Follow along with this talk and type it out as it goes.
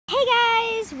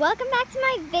guys, welcome back to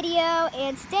my video,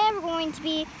 and today we're going to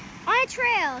be on a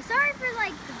trail. Sorry for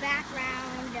like the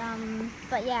background,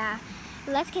 but yeah,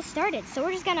 let's get started. So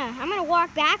I'm gonna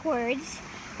walk backwards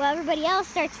while everybody else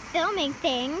starts filming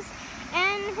things,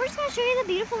 and we're just gonna show you the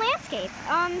beautiful landscape.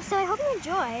 So I hope you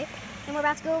enjoy, and we're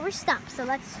about to go over a stump. So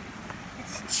let's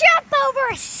jump over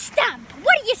a stump.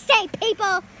 What do you say,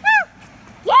 people?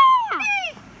 Yeah,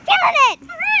 feeling it.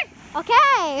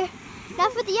 Okay.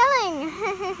 Enough with the yelling.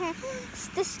 It's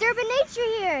disturbing nature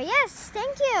here. Yes,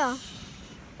 thank you.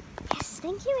 Yes,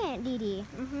 thank you, Aunt Dee Dee.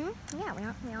 Yeah, we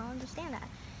all understand that.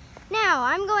 Now,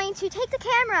 I'm going to take the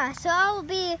camera, so I'll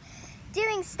be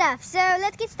doing stuff. So,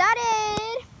 let's get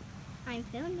started. I'm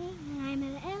filming, and I'm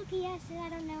an LPS, and I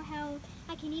don't know how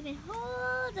I can even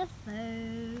hold a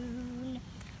phone.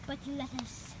 But let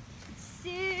us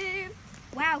see.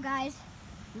 Wow, guys.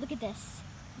 Look at this.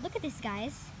 Look at this,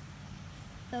 guys.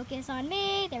 Focus on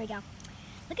me. There we go.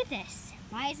 Look at this.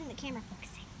 Why isn't the camera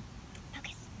focusing?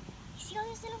 Focus. You see all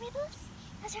those little ripples?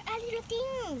 Those are our little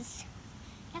things.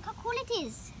 Look how cool it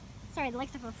is. Sorry, the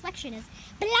light of reflection is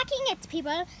blocking it,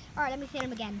 people. All right, let me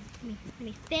film again. Let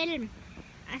me film.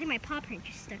 I think my paw print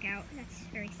just stuck out. That's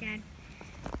very sad.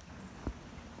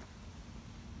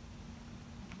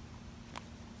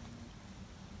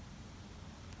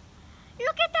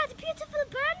 Look at that beautiful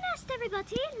bird nest,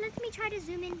 everybody. Let me try to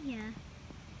zoom in here.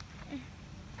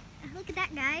 Look at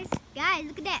that, guys. Guys,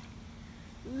 look at that.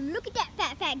 Look at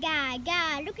that fat guy.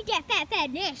 Look at that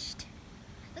fat nest.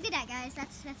 Look at that, guys.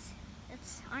 That's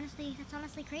honestly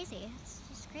crazy. It's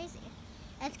just crazy.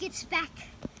 Let's get back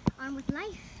on with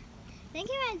life. Thank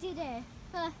you, Aunt Dee Dee,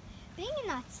 for being a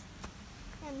nut.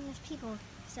 And there's people.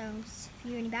 So if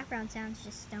you hear any background sounds,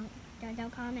 just don't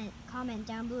comment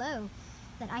down below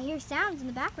that I hear sounds in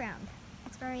the background.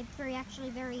 It's actually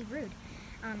very rude.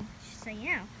 Just so you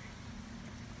know.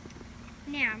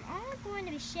 Now, I'm all going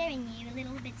to be showing you a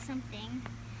little bit something.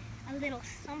 A little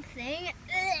something.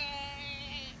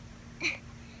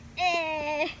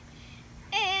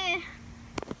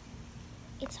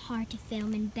 It's hard to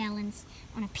film and balance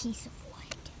on a piece of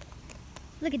wood.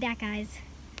 Look at that, guys.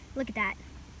 Look at that.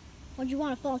 Would you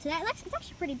want to fall to that? It's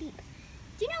actually pretty deep.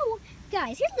 Do you know,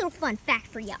 guys, here's a little fun fact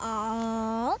for you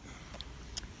all.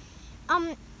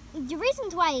 The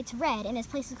reasons why it's red in this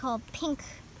place is called Pink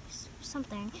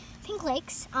something. Pink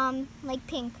Lakes, Lake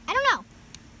Pink. I don't know.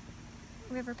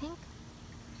 River Pink?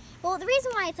 Well, the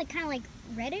reason why it's like kind of like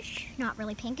reddish, not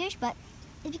really pinkish, but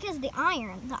it's because of the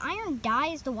iron. The iron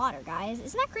dyes the water, guys.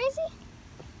 Isn't that crazy?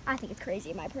 I think it's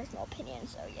crazy in my personal opinion,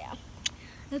 so yeah.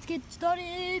 Let's get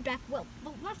started. Well,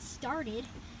 not started.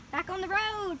 Back on the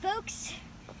road, folks.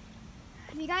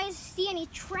 If you guys see any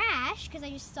trash, because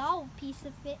I just saw a piece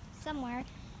of it somewhere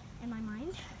in my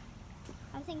mind,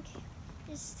 I think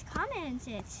just comment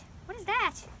it. What is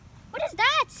that? What is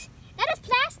that? That is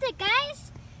plastic,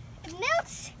 guys. It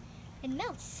melts. It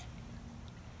melts.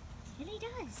 It really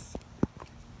does.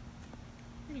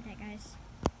 Look at that, guys.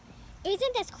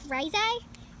 Isn't this crazy? Alright,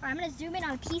 I'm going to zoom in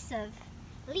on a piece of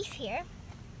leaf here.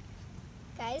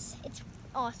 Guys, it's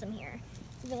awesome here.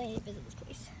 I really need to visit this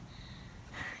place.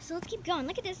 So let's keep going.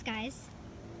 Look at this, guys.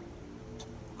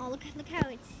 Oh, look how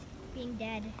it's being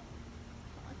dead.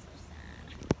 Oh, it's so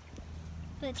sad.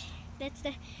 But that's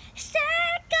the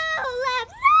circle of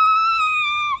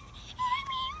life. And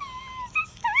we lose the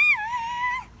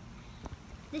sun.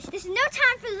 This is no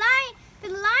time for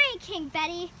the Lion King,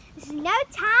 Betty. This is no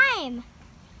time.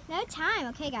 No time.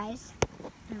 Okay, guys.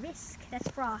 A risk. That's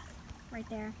froth right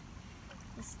there.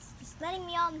 Just letting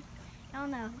me all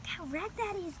know. Look how red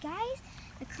that is, guys.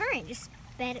 The current just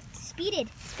sped.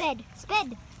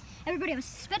 Everybody was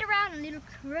sped around a little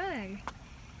current.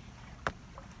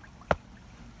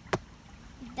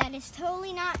 That is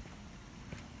totally not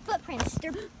footprints.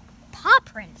 They're paw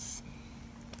prints.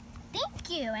 Thank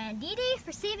you, Aunt Dee Dee,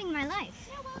 for saving my life.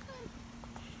 You're welcome.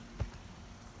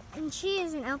 And she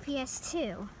is an LPS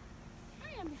too.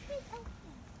 I am a big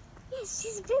LPS. Yes,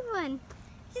 she's a big one.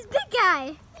 She's a big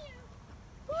guy.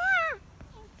 Yeah.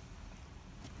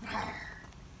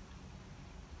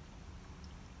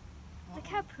 Look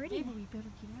how pretty. Maybe we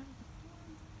better get out of the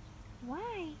forest. Why? I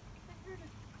heard a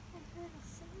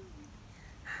sound.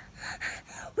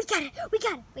 We got it.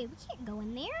 Wait, we can't go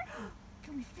in there.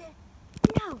 Can we fit?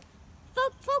 No.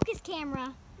 Focus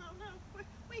camera. No.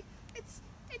 Wait. It's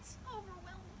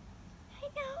overwhelming. I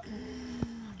know.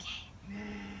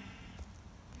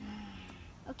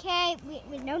 Okay,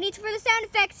 we no need for the sound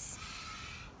effects.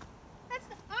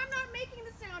 I'm not making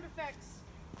the sound effects.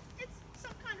 It's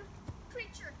some kind of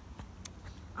creature.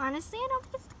 Honestly, I don't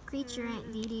think it's the creature,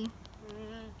 Aunt Dee Dee.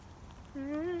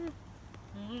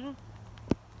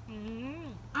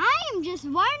 I am I'm just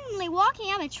randomly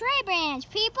walking up a tree branch,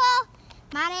 people.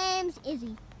 My name's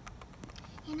Izzy.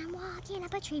 And I'm walking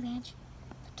up a tree branch.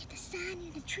 Look at the sun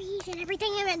and the trees and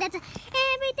everything. Everything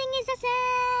is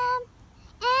awesome.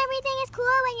 Everything is cool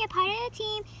when you're part of the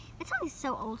team. That song is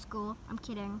so old school. I'm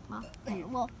kidding.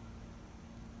 Well,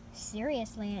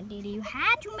 seriously, Aunt Dee Dee, you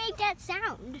had to make that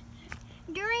sound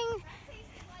during...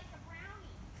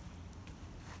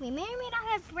 We may or may not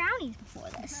have brownies before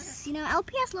this. You know,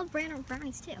 LPS love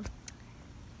brownies too.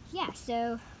 Yeah,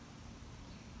 so...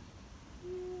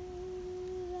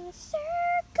 Circle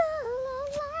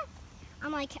of life.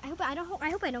 I'm like, I hope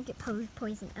I don't get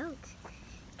poison oak,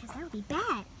 because that would be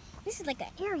bad. This is like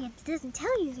an area that doesn't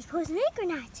tell you if there's poison oak or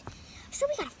not. So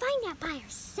we gotta find out by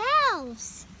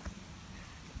ourselves.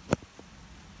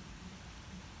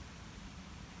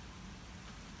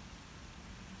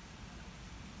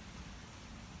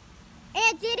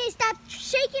 Aunt Dee Dee, stop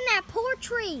shaking that poor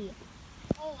tree.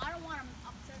 Oh, I don't want to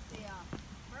upset the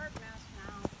bird nest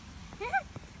now.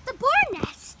 The bird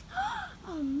nest.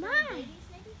 Oh my. Babies,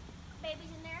 maybe?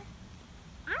 Babies in there?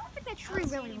 I don't think that tree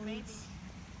really babies. leads.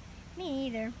 Me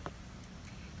either.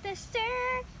 The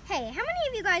stir. Hey, how many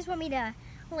of you guys want me to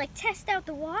like test out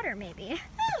the water maybe?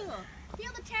 Ooh,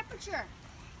 feel the temperature.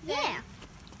 Yeah.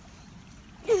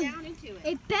 Down into it.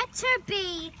 It better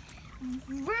be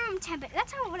room temperature.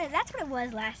 That's what it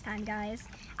was last time, guys.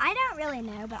 I don't really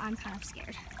know, but I'm kind of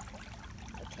scared.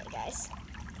 Okay, guys.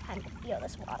 Time to feel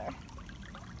this water.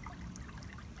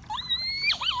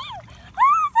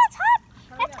 Oh, that's hot.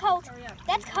 That's cold.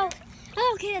 That's cold.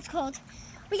 Oh, okay, that's cold.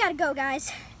 We gotta go,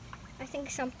 guys. I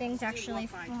think something's actually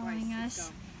following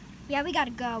us. Yeah, we gotta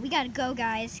go. We gotta go,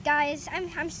 guys. Guys,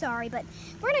 I'm sorry, but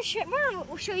we're gonna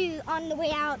show you on the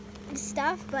way out and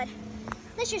stuff. But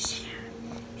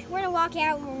we're gonna walk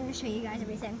out and we're gonna show you guys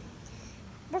everything.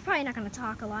 We're probably not gonna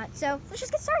talk a lot, so let's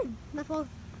just get started. We'll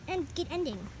get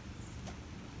ending.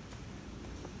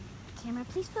 Camera,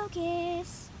 please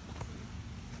focus.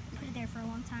 Put it there for a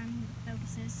long time. It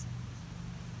focuses.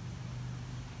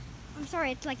 I'm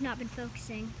sorry, it's like not been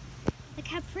focusing. Look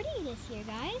how pretty it is here,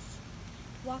 guys.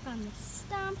 Walk on the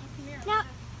stump.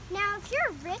 Now, if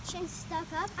you're rich and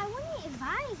stuck up, I wouldn't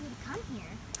advise you to come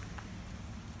here.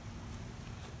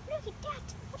 Look at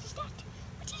that. What is that?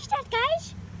 What is that,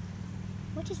 guys?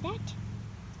 What is that?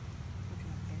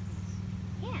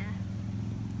 Yeah.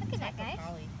 Look at that, guys.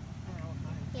 Holly.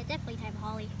 Yeah, definitely type of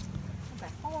holly. What's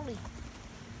that? Holly.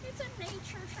 It's a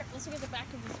nature trip. Let's look at the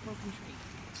back of this broken tree.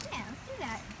 Yeah, let's do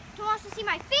that. Who wants to see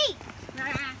my feet?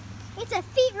 It's a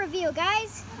feet review,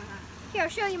 guys. Here, I'll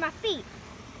show you my feet.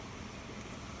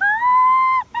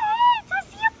 Oh, thanks. I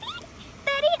see your feet.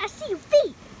 Betty, I see your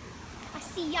feet. I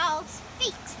see y'all's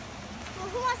feet. Well,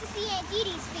 who wants to see Aunt Dee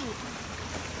Dee's feet?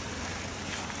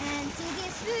 Aunt Dee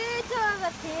Dee's feet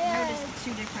over here. Notice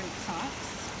two different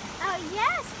socks. Oh,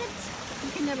 yes.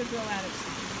 You can never grow out of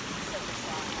separate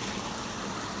socks.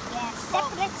 Yes,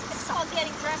 separate. It's all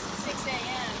getting dressed at 6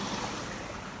 a.m.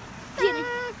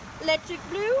 Electric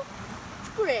blue,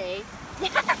 gray.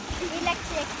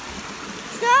 Electric.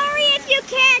 Sorry if you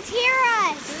can't hear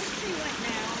us. This tree went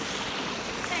down.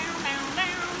 Down, down,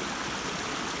 down.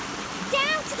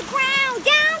 Down to the ground.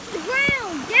 Down to the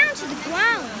ground. Down to the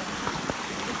ground.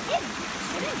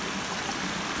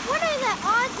 What are the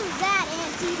odds of that,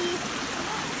 Aunt Dee Dee?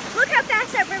 Look how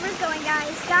fast that river's going,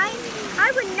 guys. Guys,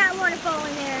 I would not want to fall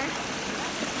in there.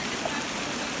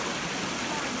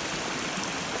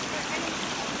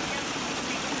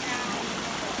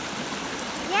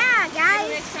 Yeah, guys.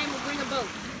 Maybe next time we'll bring a boat.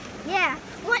 Yeah.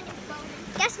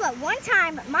 Guess what? One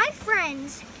time, my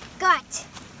friends got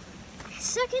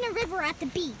stuck in a river at the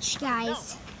beach,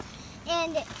 guys.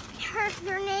 And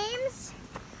their names,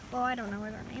 well, I don't know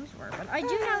where their names were, but I do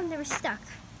know they were stuck.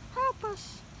 Help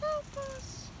us. Help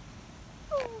us.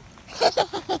 Oh.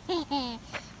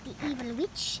 The evil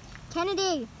witch.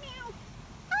 Kennedy. Meow.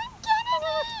 I'm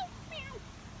Kennedy.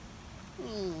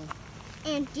 Meow.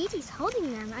 And Dee Dee's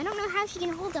holding them. I don't know how she can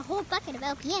hold the whole bucket of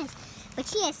LPS, but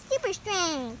she has super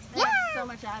strength. They have so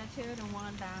much attitude and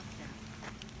one basket.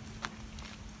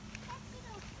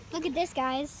 Look at this,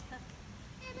 guys.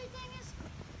 Everything is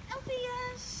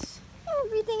LPS.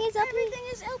 Everything is up. Everything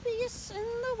is LPS in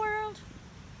the world.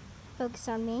 Focus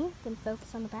on me, then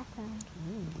focus on the background.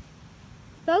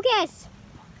 Focus!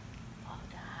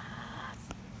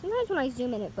 Sometimes when I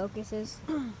zoom in, it focuses.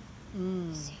 Zoom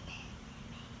in.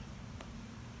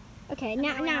 Okay,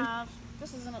 now.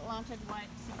 This is an Atlantic white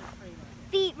super tree.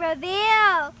 Feet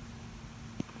reveal!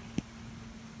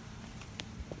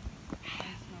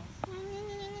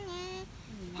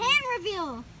 Hand reveal!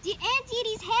 Aunt Dee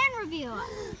Dee's hand reveal!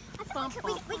 I thought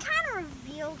we kind of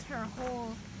revealed her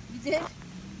whole... You did?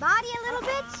 body a little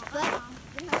bit, but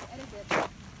Didn't have to edit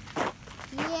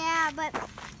it. yeah, but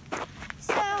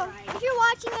so if you're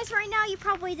watching this right now, you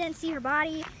probably didn't see her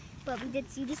body, but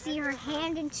you did see her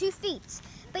hand and 2 feet.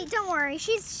 But don't worry,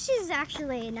 she's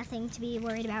actually nothing to be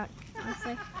worried about,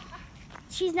 honestly.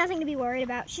 She's nothing to be worried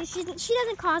about. She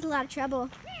doesn't cause a lot of trouble.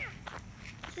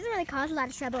 She doesn't really cause a lot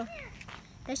of trouble,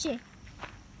 does she?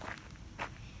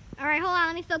 All right, hold on,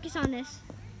 let me focus on this.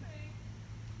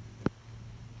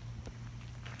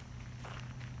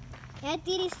 Aunt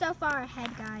Dee Dee's so far ahead,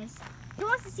 guys. Who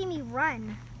wants to see me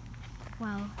run?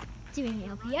 Well, doing an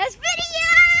LPS video!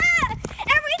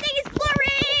 Everything is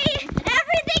blurry!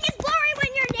 Everything is blurry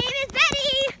when your name is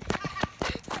Betty!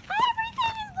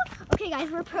 Everything is blurry. Okay,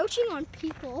 guys, we're approaching on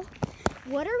people.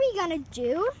 What are we gonna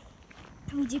do?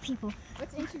 We do people.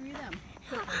 Let's interview them.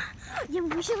 Yeah,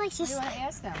 we should like What do just. you want to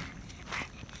ask them?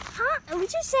 Huh? We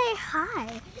just say hi.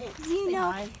 Do you Say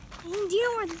know? hi. Do you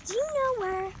know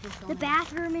where the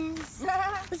bathroom is?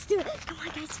 Let's do it. Come on,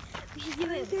 guys. We should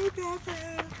do it.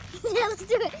 Yeah, let's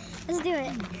do it. Let's do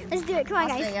it. Let's do it. Come on,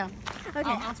 guys. Say, Okay.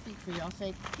 I'll speak for you. I'll say,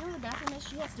 you know where the bathroom is?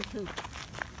 She has to poop.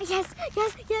 Yes.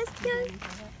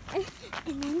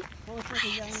 And then Well, it's like a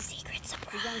young, secret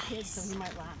surprise. a young kid, so he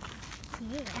might laugh.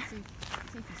 Yeah.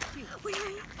 See if he's cute. Wait,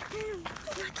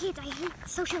 no. Not kids. I hate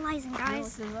socializing, You know guys.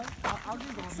 what's in love? I'll do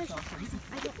the one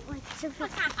I don't like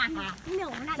socializing. No,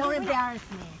 we're not Don't doing embarrass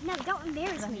me. that. No, don't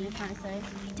embarrass Is that what me. you're trying to say?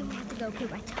 I don't have to go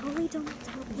poop. I totally don't have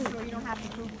to go You poop. sure you don't have to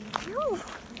poop?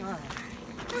 No. All right.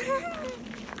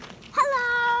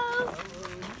 Hello.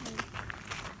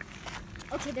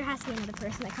 Okay, there has to be another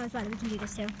person that comes by that we can do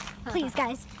this to. Please,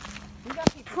 guys, We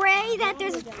got people. pray that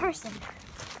there's a person.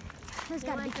 There's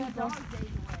got to be They're people. like days away.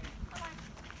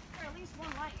 They're at least 1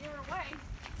 light year away.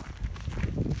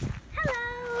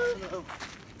 Hello.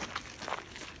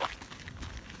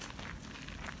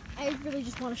 I really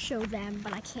just want to show them,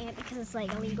 but I can't because it's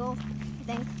like illegal, I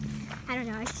think. I don't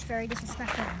know, it's just very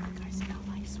disrespectful. I smell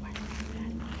like sweat.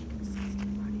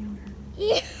 Disgusting body odor.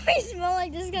 Ew, I smell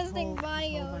like disgusting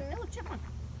body Oh, odor. look, chipmunk.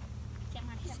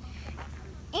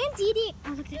 Aunt Dee Dee. Oh,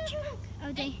 look at the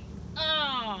Oh, they.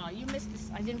 Oh, you missed this.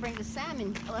 I didn't bring the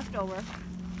salmon left over.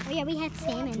 Oh, yeah, we had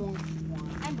salmon.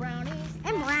 And brownies.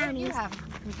 And What do you brownies. have?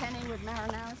 Penne with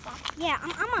marinara sauce. Yeah,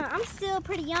 I'm still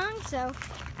pretty young, so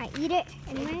I eat it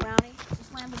Take anyway. the brownie.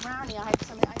 Just land the brownie. I'll have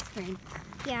some of the ice cream.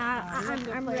 Yeah, you're a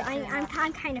good place here.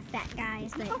 I'm kind of fat,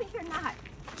 guys, No, but you're not.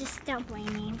 just don't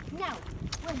blame me. No,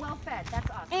 we're well fed. That's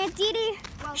us. Aunt Dee Dee,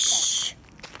 Well fed. shh.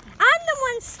 I'm the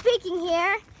one speaking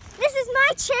here. This is my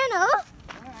channel.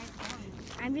 All right.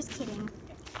 I'm just kidding.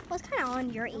 Well, it's kind of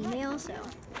on your email, so No,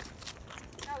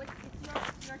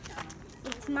 it's your channel.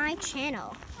 it's my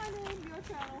channel. I named your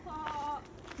channel.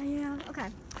 Yeah. Okay.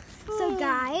 So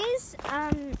guys,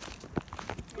 I'm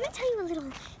gonna tell you a little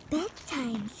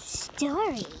bedtime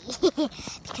story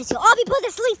because you'll all be put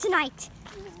to sleep tonight.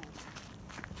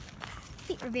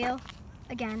 Feet reveal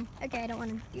again. Okay, I don't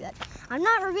want to do that. I'm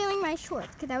not revealing my shorts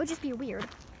because that would just be weird,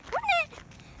 wouldn't it?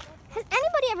 Has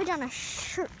anybody ever done a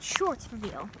shorts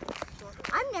reveal?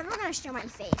 I'm never gonna show my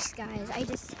face, guys. I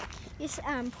just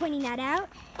pointing that out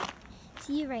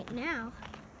to you right now.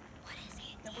 What is it?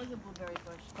 There was a blueberry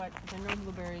bush, but there are no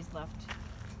blueberries left.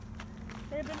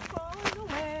 They've been falling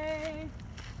away.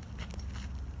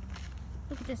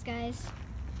 Look at this, guys.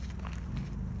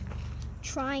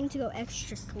 Trying to go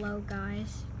extra slow,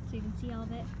 guys, so you can see all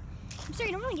of it. I'm sorry,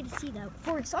 you don't really get to see the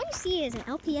forest. All you see is an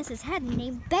LPS's head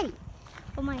named Betty.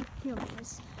 Well, my real name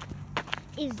is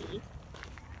Izzy.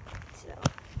 So,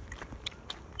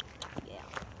 yeah.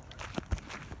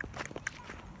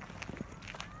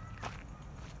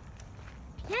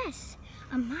 Yes,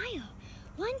 a mile.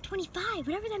 125,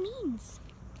 whatever that means.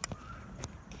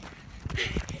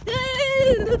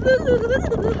 Ooh,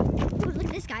 look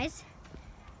at this, guys.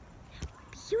 How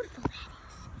beautiful that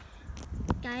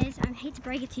is. Guys, I hate to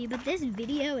break it to you, but this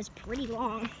video is pretty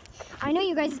long. I know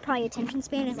you guys' probably attention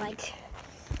span is like,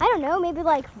 I don't know, maybe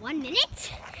like 1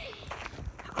 minute.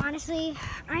 Honestly,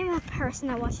 I'm a person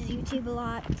that watches YouTube a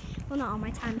lot. Well, not all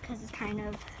my time because it's kind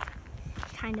of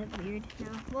weird.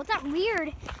 No, well, it's not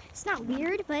weird. It's not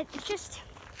weird, but it's just.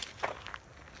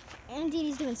 Aunt Dee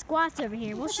Dee's doing squats over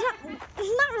here. Well, she's not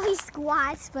really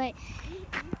squats, but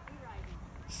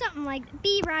something like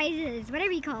bee rises,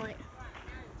 whatever you call it.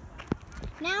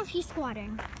 Now she's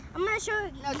squatting. I'm gonna show.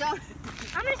 No, don't.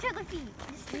 I'm gonna show the feet.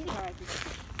 All right.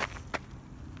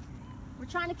 We're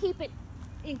trying to keep it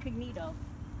incognito,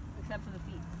 except for the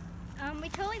feet. We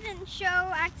totally didn't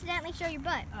accidentally show your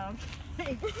butt.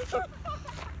 Okay.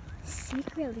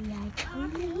 Secretly, I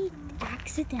totally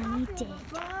accidentally did.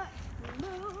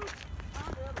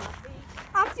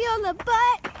 I feel the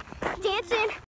butt dancing.